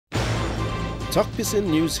Tok Pisin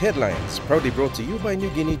News Headlines, proudly brought to you by New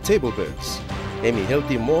Guinea Table Birds. Emi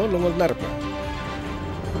healthy more longol narpa.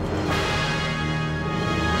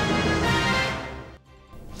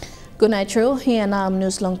 Good night, True. Here now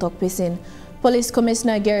news long Tok Pisin. Polis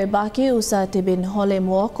Komisina GARI BAKI husat bin holim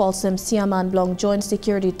walk olsem Siaman blong Join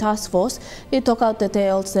Sekyuriti Tas Fos tokaut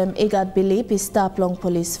Tete olsem bilip stap long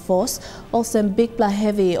police force olsem bikpla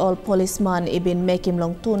hevi ol polisman ibin mekim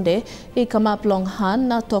long Tunde kamap long han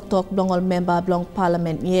na Toktok blong ol memba blong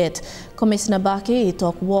palamen yet. Komisina BAKI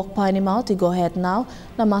tok walk pining out go ahead now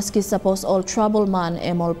na maski suppose all trouble man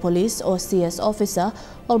ol police or CS officer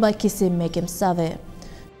all by kisim mekim save.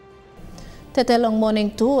 Tete long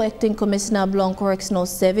morning too, Ekting Komisina blong Koreksenal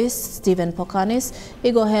Sevis, POKANIS,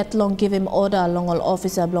 go ahead long give him order long all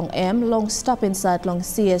officer blong long stop inside long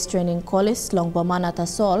CS Trening Kolis long bomana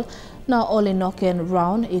tasol, now only knocking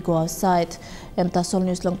round go outside. Tasol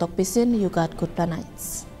news long Tok Pisin, you got good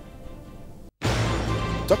nights.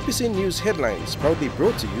 Tok Pisin News Headlines proudly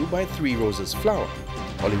brought to you by 3 Roses Flour.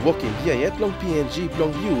 Only walking here yet long PNG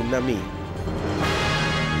blong you na me.